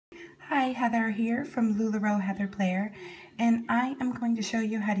Hi, Heather here from LuLaRoe Heather Blair, and I am going to show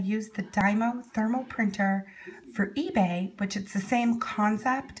you how to use the DYMO thermal printer for eBay, which it's the same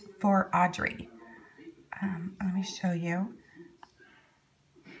concept for Audrey. Let me show you.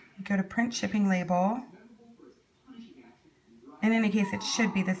 You go to print shipping label. In any case, it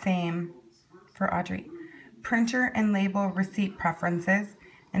should be the same for Audrey. Printer and label receipt preferences,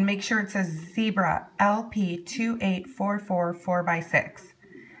 and make sure it says Zebra LP2844 4x6.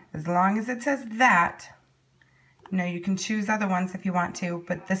 As long as it says that, you can choose other ones if you want to,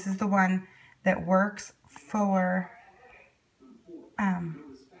 but this is the one that works for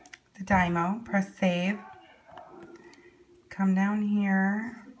the DYMO. Press save. Come down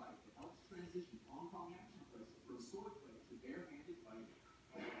here.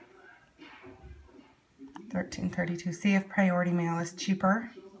 $13.32. See if priority mail is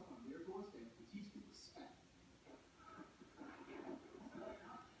cheaper.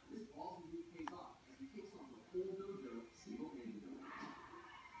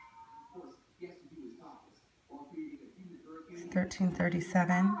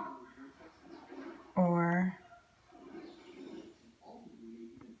 $13.37 or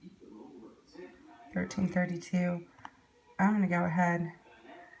 $13.32. I'm going to go ahead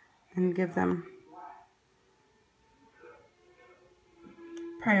and give them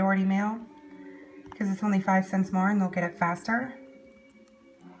priority mail because it's only 5 cents more and they'll get it faster.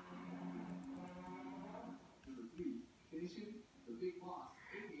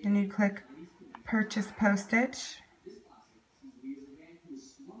 Then you click purchase postage.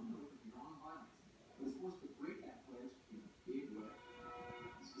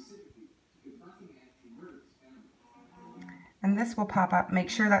 And this will pop up.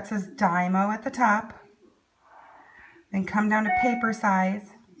 Make sure that says DYMO at the top. Then come down to paper size.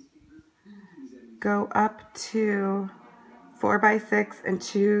 Go up to 4x6 and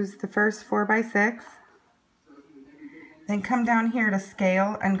choose the first 4x6. Then come down here to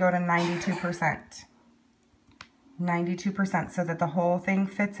scale and go to 92%. 92% so that the whole thing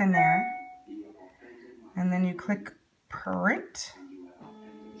fits in there. And then you click print.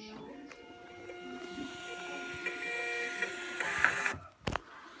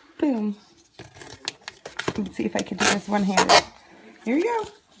 Boom. Let's see if I can do this one-handed. Here you go.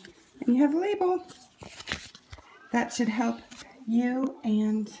 And you have a label. That should help you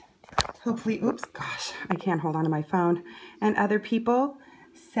and hopefully, oops, gosh, I can't hold on to my phone, and other people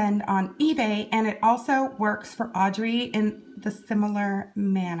send on eBay, and it also works for Audrey in the similar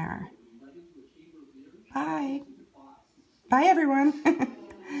manner. Bye. Bye, everyone.